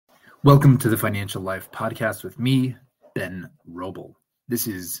Welcome to the Financial Life Podcast with me, Ben Roble. This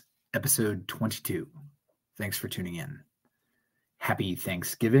is episode 22. Thanks for tuning in. Happy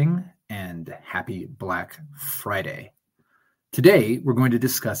Thanksgiving and happy Black Friday. Today, we're going to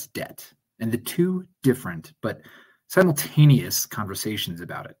discuss debt and the two different but simultaneous conversations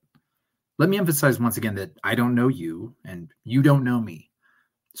about it. Let me emphasize once again that I don't know you and you don't know me,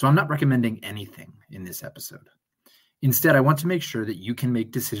 so I'm not recommending anything in this episode. Instead, I want to make sure that you can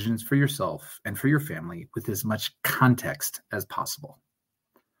make decisions for yourself and for your family with as much context as possible.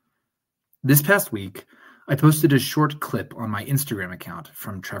 This past week, I posted a short clip on my Instagram account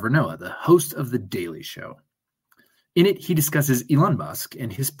from Trevor Noah, the host of The Daily Show. In it, he discusses Elon Musk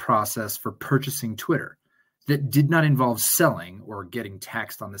and his process for purchasing Twitter that did not involve selling or getting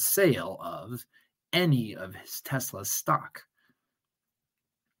taxed on the sale of any of his Tesla stock.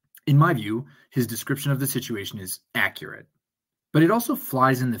 In my view, his description of the situation is accurate, but it also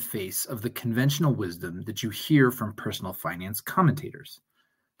flies in the face of the conventional wisdom that you hear from personal finance commentators.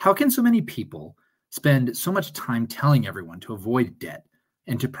 How can so many people spend so much time telling everyone to avoid debt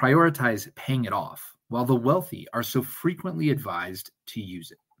and to prioritize paying it off, while the wealthy are so frequently advised to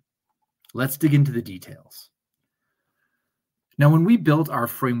use it? Let's dig into the details. Now, when we built our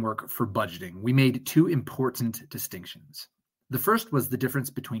framework for budgeting, we made two important distinctions. The first was the difference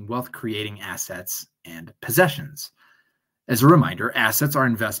between wealth-creating assets and possessions. As a reminder, assets are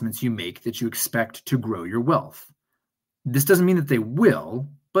investments you make that you expect to grow your wealth. This doesn't mean that they will,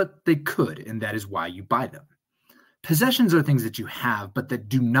 but they could, and that is why you buy them. Possessions are things that you have, but that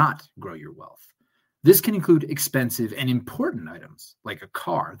do not grow your wealth. This can include expensive and important items, like a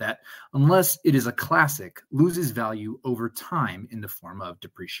car that, unless it is a classic, loses value over time in the form of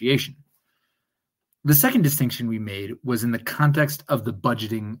depreciation. The second distinction we made was in the context of the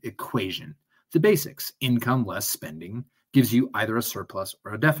budgeting equation. The basics, income less spending, gives you either a surplus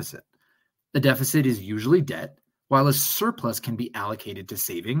or a deficit. A deficit is usually debt, while a surplus can be allocated to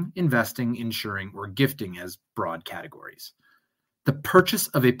saving, investing, insuring, or gifting as broad categories. The purchase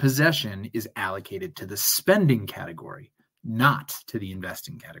of a possession is allocated to the spending category, not to the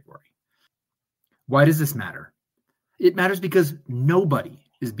investing category. Why does this matter? It matters because nobody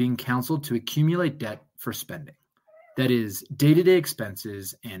is being counseled to accumulate debt for spending. That is, day-to-day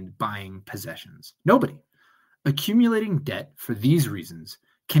expenses and buying possessions. Nobody. Accumulating debt for these reasons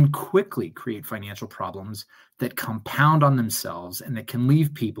can quickly create financial problems that compound on themselves and that can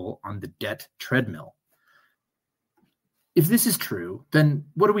leave people on the debt treadmill. If this is true, then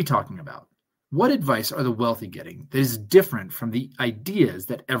what are we talking about? What advice are the wealthy getting that is different from the ideas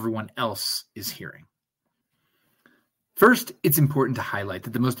that everyone else is hearing? First, it's important to highlight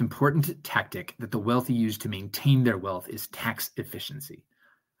that the most important tactic that the wealthy use to maintain their wealth is tax efficiency.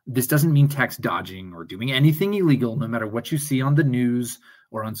 This doesn't mean tax dodging or doing anything illegal, no matter what you see on the news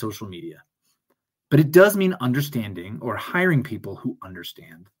or on social media. But it does mean understanding or hiring people who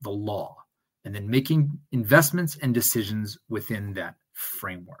understand the law and then making investments and decisions within that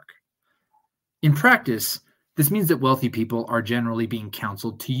framework. In practice, this means that wealthy people are generally being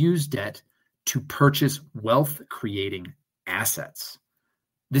counseled to use debt to purchase wealth-creating assets.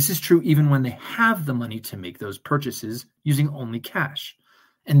 This is true even when they have the money to make those purchases using only cash.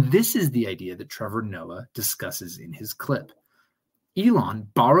 And this is the idea that Trevor Noah discusses in his clip. Elon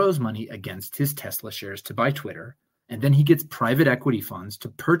borrows money against his Tesla shares to buy Twitter, and then he gets private equity funds to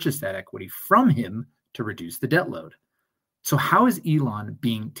purchase that equity from him to reduce the debt load. So how is Elon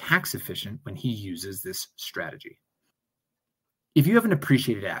being tax efficient when he uses this strategy? If you have an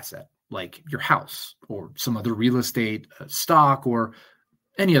appreciated asset, like your house or some other real estate, stock, or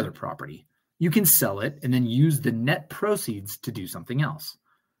any other property, you can sell it and then use the net proceeds to do something else.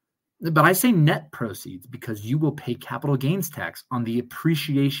 But I say net proceeds because you will pay capital gains tax on the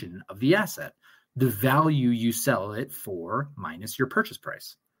appreciation of the asset, the value you sell it for minus your purchase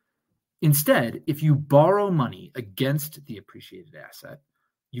price. Instead, if you borrow money against the appreciated asset,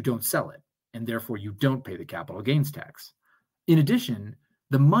 you don't sell it, and therefore you don't pay the capital gains tax. In addition,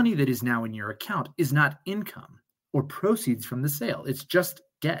 the money that is now in your account is not income or proceeds from the sale. It's just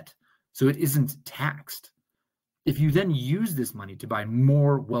debt, so it isn't taxed. If you then use this money to buy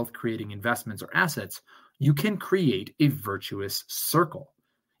more wealth-creating investments or assets, you can create a virtuous circle.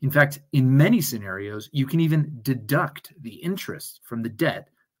 In fact, in many scenarios, you can even deduct the interest from the debt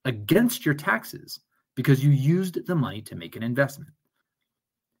against your taxes because you used the money to make an investment.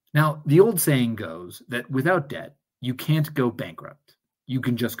 Now, the old saying goes that without debt, you can't go bankrupt. You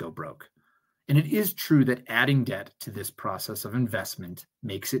can just go broke. And it is true that adding debt to this process of investment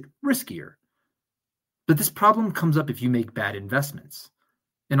makes it riskier. But this problem comes up if you make bad investments.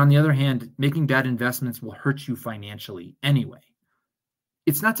 And on the other hand, making bad investments will hurt you financially anyway.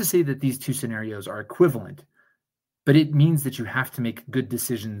 It's not to say that these two scenarios are equivalent, but it means that you have to make good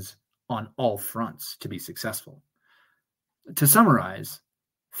decisions on all fronts to be successful. To summarize,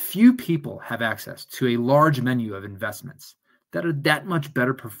 few people have access to a large menu of investments that are that much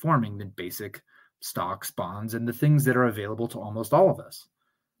better performing than basic stocks, bonds, and the things that are available to almost all of us.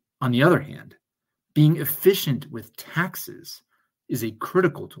 On the other hand, being efficient with taxes is a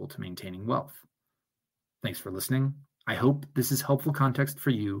critical tool to maintaining wealth. Thanks for listening. I hope this is helpful context for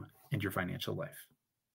you and your financial life.